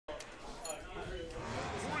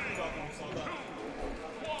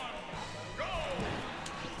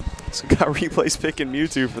So got Replayz picking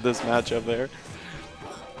Mewtwo for this matchup there.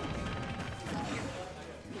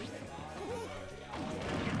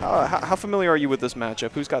 How familiar are you with this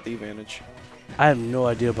matchup? Who's got the advantage? I have no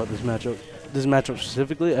idea about this matchup. This matchup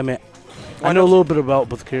specifically? I mean, I know a little bit about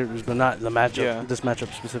both characters, but not the matchup. Yeah. This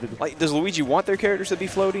matchup specifically. Like, does Luigi want their characters to be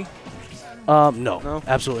floaty? No,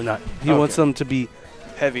 absolutely not. He wants them to be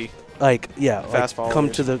heavy. Like, yeah, fast like come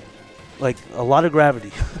to the, like, a lot of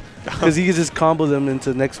gravity. Because he can just combo them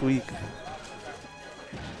into next week.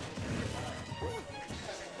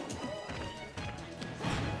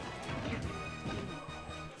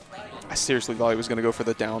 I seriously thought he was going to go for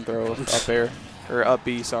the down throw up air. Or up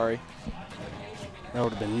B, sorry. That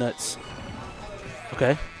would have been nuts.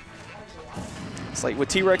 Okay. It's like with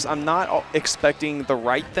T-Rex, I'm not expecting the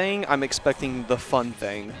right thing. I'm expecting the fun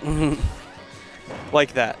thing.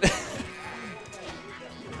 Like that.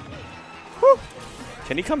 Whew.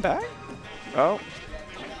 Can he come back? Oh.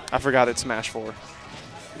 I forgot it's Smash 4.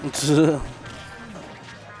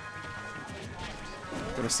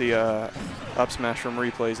 Gonna see a up smash from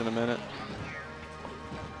Replayz in a minute.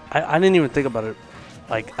 I didn't even think about it.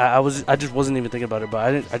 Like I just wasn't even thinking about it,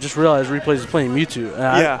 but I just realized Replayz is playing Mewtwo.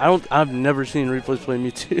 And I've never seen Replayz play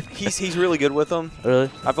Mewtwo. he's really good with them.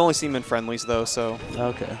 Really? I've only seen him in friendlies though, so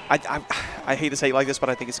okay. I hate to say it like this, but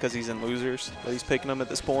I think it's because he's in losers that he's picking them at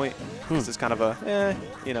this point. Because it's kind of a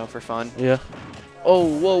you know, for fun. Yeah. Oh,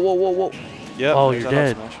 whoa. Yeah. Oh, you're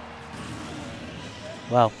dead.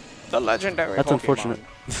 Wow. The legendary That's Pokemon. Unfortunate.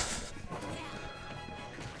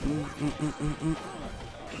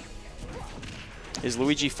 Is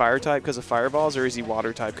Luigi fire type because of fireballs, or is he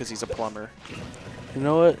water type because he's a plumber? You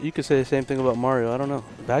know what? You could say the same thing about Mario. I don't know.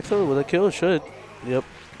 Back throw, will that kill? It should. Yep.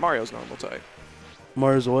 Mario's normal type.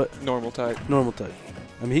 Mario's what? Normal type. Normal type.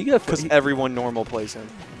 I mean, he got... Because everyone normal plays him.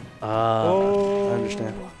 I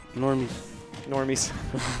understand. Normies.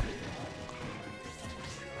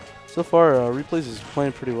 So far, Replayz is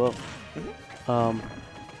playing pretty well.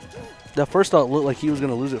 That first thought looked like he was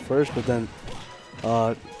going to lose it first, but then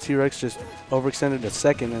T-Rex just overextended a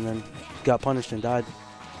second and then got punished and died.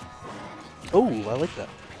 Oh, I like that.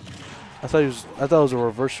 I thought it was a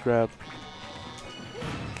reverse grab.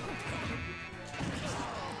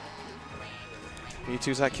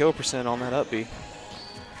 Mewtwo's at kill percent on that up B.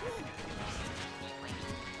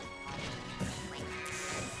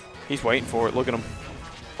 He's waiting for it. Look at him.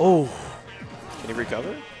 Oh. Can he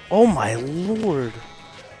recover? Oh, my Lord.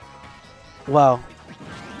 Wow.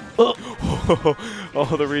 Oh,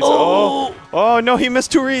 the reads. Oh, no, he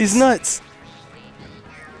missed 2 reads. He's nuts.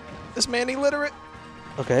 This man illiterate.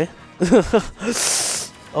 Okay.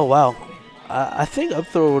 Oh, wow. I think up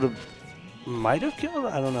throw might have killed.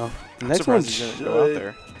 I don't know. The next one should go out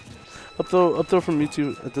there. Up throw from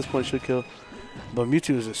Mewtwo at this point should kill. But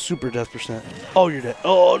Mewtwo is a super death percent. Oh, you're dead.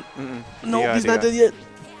 Oh, no, he's not dead yet.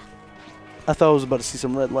 I thought I was about to see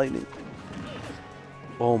some red lightning.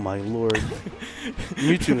 Oh, my Lord.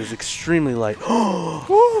 Mewtwo is extremely light.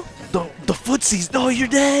 Oh, the footsies. No, you're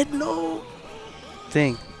dead. No.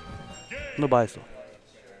 Dang. No bias, though.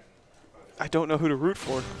 I don't know who to root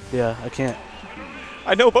for. Yeah, I can't.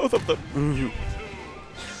 I know both of them.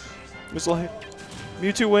 It's like,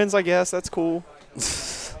 Mewtwo wins, I guess. That's cool.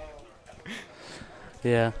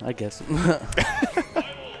 Yeah, I guess.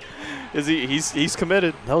 Is he's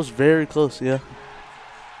committed. That was very close, yeah.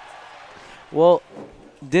 Well,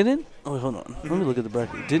 oh, hold on. Let me look at the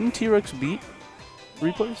bracket. Didn't T-Rex beat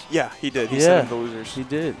Replayz? Yeah, he did. He sent him the losers. He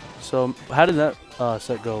did. So how did that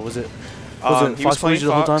set go? Was it he was playing Luigi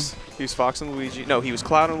the whole time? He was Fox and Luigi. No, he was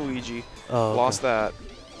Cloud and Luigi. Oh, lost that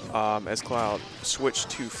as Cloud. Switched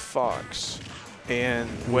to Fox. And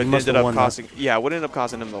what ended up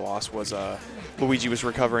causing him the loss was Luigi was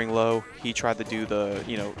recovering low. He tried to do the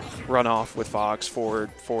run off with Fox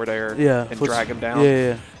forward air and drag him down.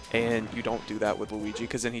 Yeah. And you don't do that with Luigi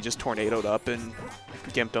because then he just tornadoed up and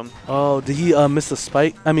gimped him. Oh, did he miss the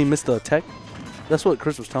spike? I mean, miss the tech? That's what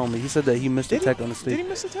Chris was telling me. He said that he missed the tech on the stage. Did he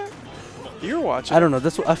miss the tech? You were watching. I don't know.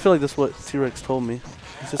 I feel like that's what T-Rex told me.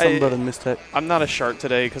 He said something about a missed tech. I'm not a shark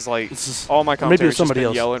today because all my commentators just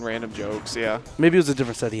been yelling random jokes. Yeah. Maybe it was a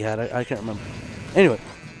different set he had. I can't remember. Anyway,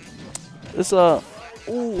 this oh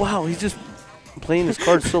wow, he's just playing his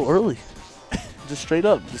cards so early. Just straight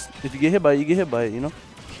up. Just if you get hit by it, you get hit by it. You know.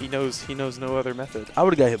 He knows no other method. I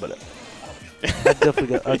would have got hit by that. I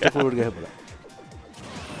definitely would have got hit by that.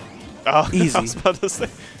 Oh, easy. I was about to say.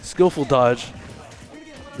 Skillful dodge.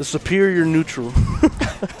 The superior neutral.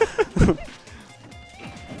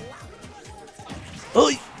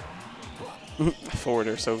 Oh. Forward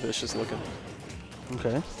are so vicious looking.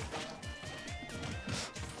 Okay.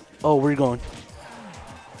 Oh, where are you going?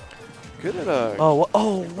 Good at SDI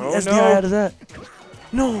no. out of that.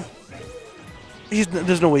 No.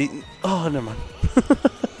 There's no way. Oh, never mind.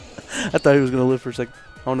 I thought he was going to live for a second.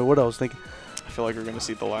 I don't know what I was thinking. I feel like we're going to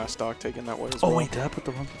see the last stock taken that way as well. Oh, wait. Did I put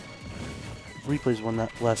the wrong? Replayz won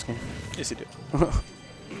that last game. Yes, he did.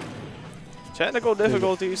 Technical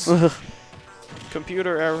difficulties.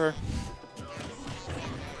 Computer error.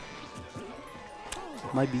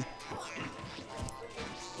 Might be.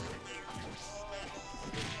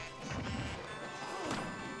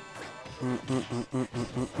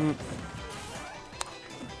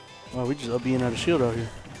 Wow, we just up being out of shield out here.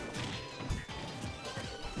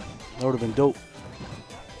 That would have been dope.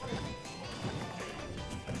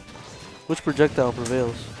 Which projectile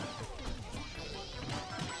prevails?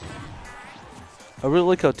 I really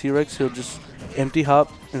like how T-Rex, he'll just empty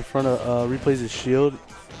hop in front of Replayz' shield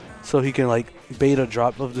so he can like bait a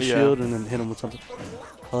drop of the shield and then hit him with something.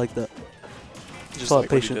 I like that. Just like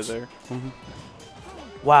patience. What he did there.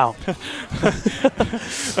 Wow.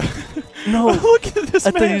 No. Look at this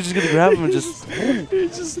I man. thought you were just going to grab him and just...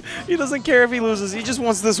 he doesn't care if he loses. He just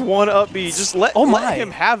wants this one up B. Just let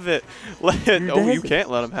him have it. You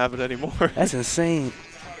can't let him have it anymore. That's insane.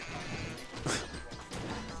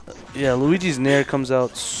 Yeah, Luigi's Nair comes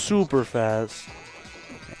out super fast.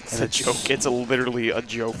 It's a joke. It's literally a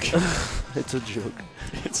joke. It's a joke.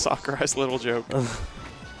 It's Sakurai's little joke.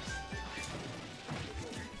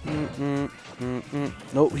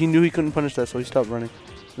 Nope, he knew he couldn't punish that, so he stopped running.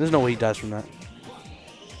 There's no way he dies from that.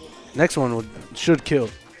 Next one should kill.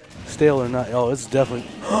 Stale or not. Oh, it's definitely...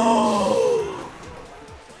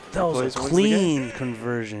 That was a clean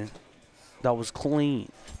conversion. That was clean.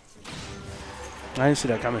 I didn't see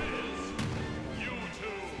that coming.